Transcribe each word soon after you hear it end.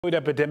The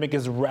epidemic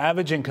is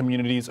ravaging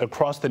communities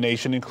across the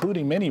nation,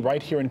 including many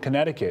right here in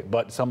Connecticut.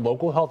 But some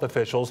local health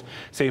officials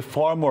say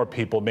far more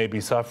people may be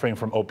suffering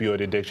from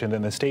opioid addiction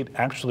than the state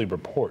actually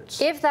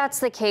reports. If that's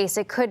the case,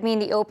 it could mean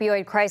the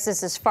opioid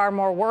crisis is far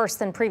more worse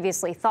than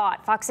previously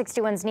thought. Fox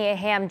 61's Nia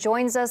Ham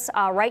joins us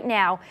right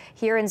now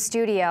here in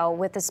studio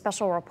with a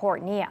special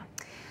report. Nia.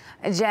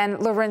 Jen,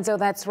 Lorenzo,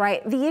 that's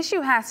right. The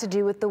issue has to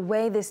do with the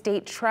way the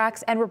state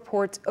tracks and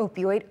reports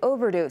opioid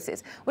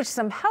overdoses, which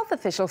some health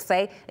officials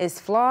say is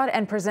flawed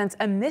and presents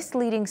a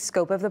misleading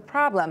scope of the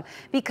problem.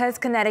 Because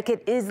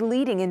Connecticut is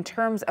leading in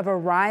terms of a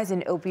rise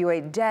in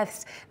opioid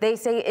deaths, they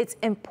say it's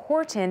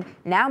important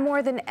now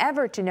more than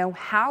ever to know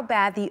how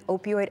bad the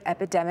opioid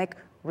epidemic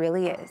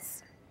really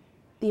is.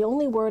 The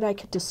only word I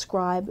could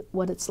describe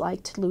what it's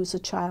like to lose a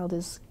child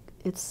is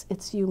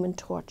it's human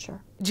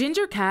torture.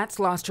 Ginger Katz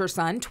lost her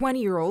son,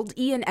 20-year-old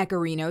Ian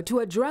Eccarino, to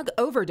a drug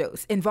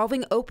overdose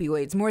involving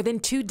opioids more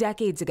than 2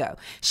 decades ago.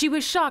 She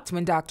was shocked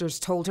when doctors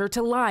told her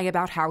to lie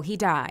about how he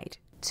died.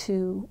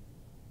 To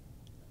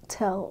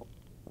tell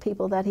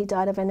people that he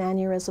died of an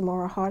aneurysm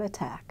or a heart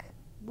attack.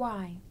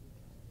 Why?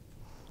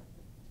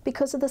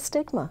 Because of the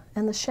stigma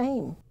and the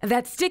shame.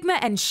 That stigma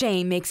and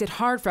shame makes it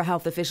hard for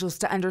health officials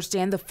to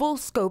understand the full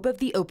scope of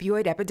the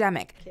opioid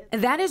epidemic.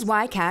 That is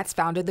why Katz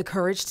founded the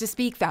Courage to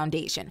Speak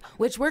Foundation,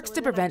 which works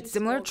to prevent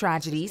similar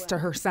tragedies to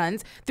her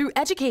sons through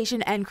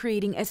education and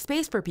creating a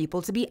space for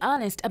people to be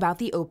honest about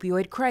the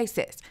opioid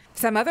crisis.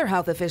 Some other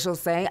health officials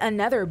say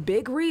another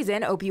big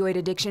reason opioid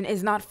addiction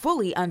is not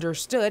fully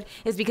understood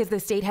is because the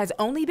state has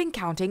only been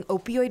counting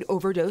opioid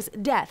overdose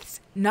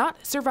deaths,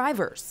 not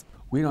survivors.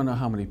 We don't know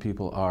how many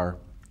people are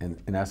in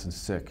essence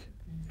sick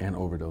and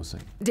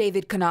overdosing.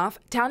 David Knopf,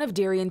 Town of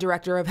Darien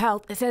Director of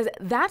Health, says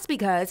that's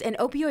because an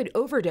opioid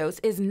overdose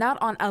is not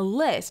on a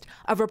list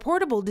of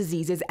reportable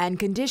diseases and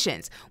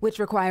conditions, which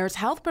requires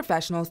health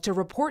professionals to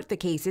report the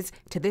cases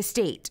to the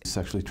state.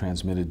 Sexually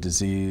transmitted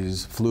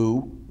disease,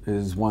 flu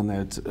is one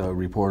that's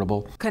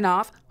reportable.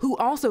 Knopf, who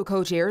also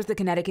co-chairs the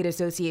Connecticut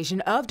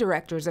Association of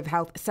Directors of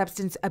Health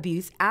Substance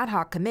Abuse Ad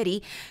Hoc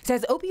Committee,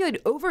 says opioid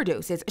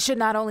overdoses should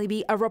not only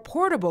be a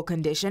reportable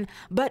condition,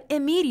 but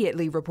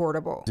immediately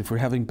reportable. If we're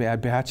having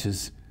bad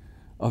batches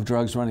of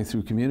drugs running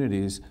through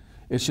communities,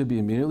 it should be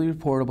immediately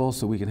reportable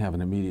so we can have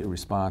an immediate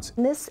response.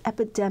 This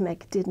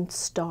epidemic didn't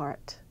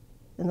start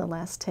in the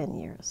last 10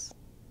 years.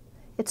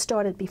 It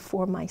started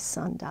before my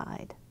son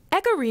died.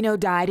 Eccarino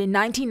died in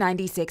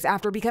 1996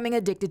 after becoming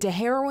addicted to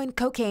heroin,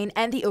 cocaine,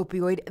 and the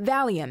opioid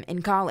Valium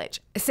in college.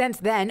 Since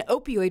then,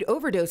 opioid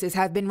overdoses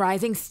have been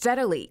rising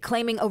steadily,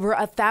 claiming over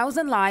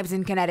 1,000 lives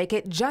in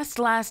Connecticut just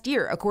last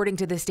year, according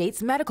to the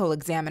state's medical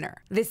examiner.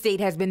 The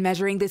state has been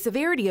measuring the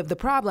severity of the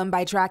problem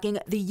by tracking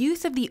the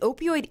use of the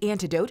opioid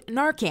antidote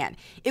Narcan.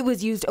 It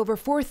was used over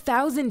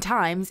 4,000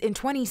 times in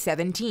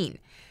 2017.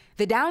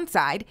 The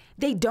downside,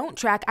 they don't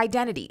track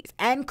identities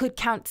and could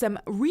count some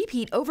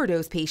repeat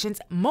overdose patients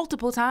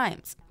multiple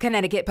times.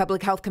 Connecticut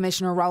Public Health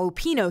Commissioner Raul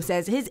Pino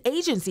says his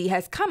agency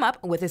has come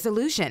up with a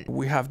solution.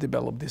 We have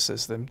developed this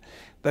system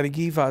that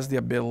gives us the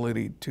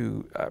ability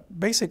to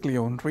basically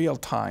on real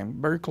time,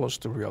 very close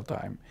to real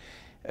time,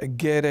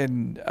 get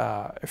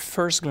a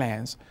first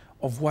glance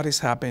of what is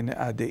happening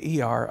at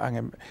the ER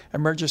and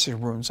emergency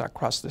rooms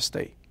across the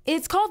state.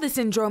 It's called the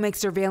Syndromic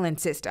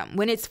Surveillance System.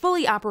 When it's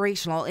fully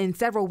operational in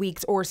several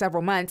weeks or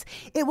several months,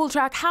 it will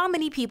track how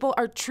many people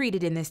are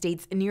treated in the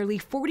state's nearly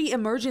 40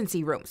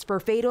 emergency rooms for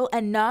fatal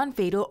and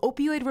non-fatal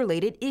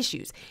opioid-related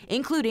issues,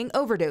 including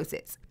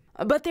overdoses.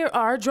 But there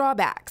are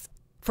drawbacks.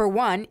 For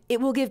one,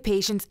 it will give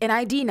patients an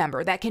ID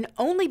number that can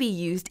only be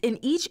used in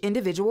each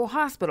individual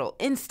hospital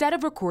instead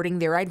of recording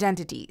their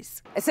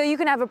identities. So you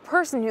can have a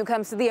person who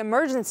comes to the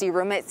emergency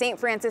room at St.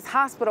 Francis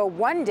Hospital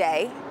one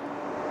day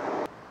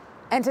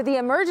and to the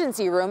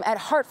emergency room at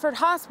Hartford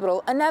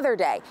Hospital another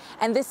day.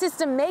 And the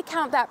system may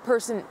count that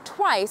person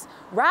twice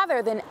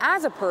rather than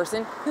as a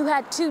person who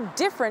had 2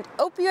 different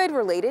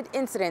opioid-related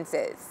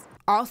incidences.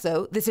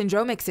 Also, the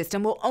syndromic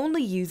system will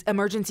only use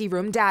emergency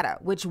room data,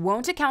 which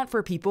won't account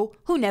for people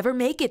who never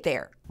make it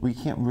there. We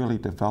can't really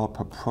develop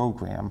a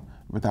program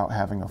without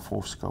having a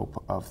full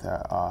scope of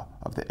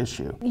the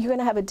issue. You're going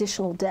to have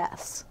additional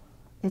deaths.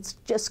 It's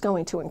just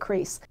going to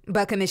increase.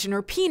 But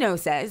Commissioner Pino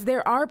says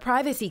there are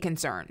privacy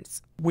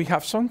concerns. We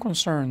have some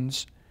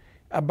concerns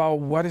about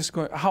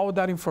how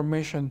that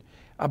information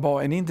about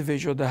an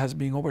individual that has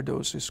been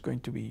overdosed is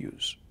going to be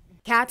used.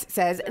 Katz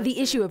says the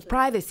issue of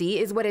privacy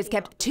is what has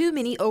kept too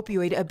many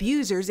opioid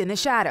abusers in the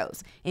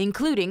shadows,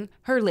 including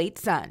her late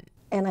son.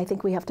 And I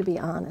think we have to be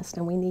honest,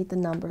 and we need the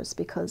numbers,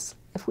 because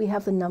if we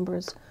have the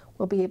numbers,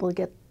 we'll be able to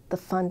get the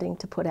funding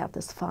to put out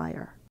this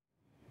fire.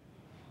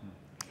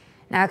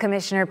 Now,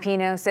 Commissioner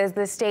Pino says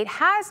the state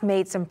has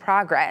made some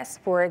progress.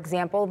 For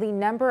example, the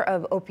number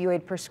of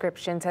opioid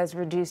prescriptions has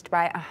reduced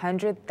by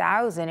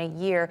 100,000 a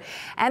year,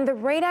 and the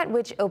rate at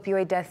which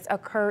opioid deaths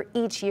occur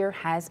each year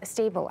has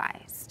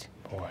stabilized.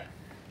 Boy.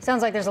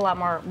 Sounds like there's a lot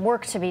more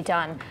work to be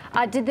done.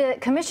 Did the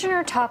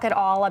commissioner talk at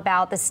all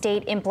about the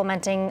state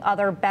implementing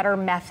other better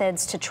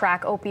methods to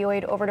track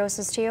opioid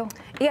overdoses to you?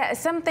 Yeah,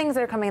 some things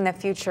that are coming in the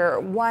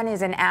future. One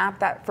is an app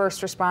that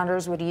first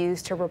responders would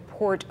use to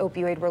report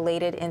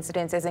opioid-related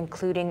incidences,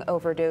 including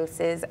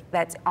overdoses,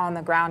 that's on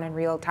the ground in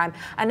real time.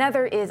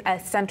 Another is a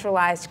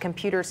centralized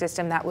computer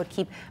system that would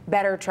keep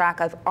better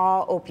track of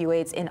all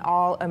opioids in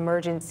all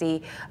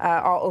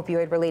all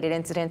opioid-related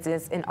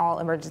incidences in all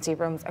emergency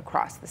rooms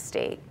across the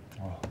state.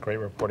 Oh, great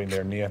reporting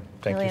there, Nia.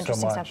 Thank Really you so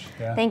interesting much. stuff.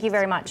 Yeah. Thank you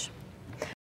very much.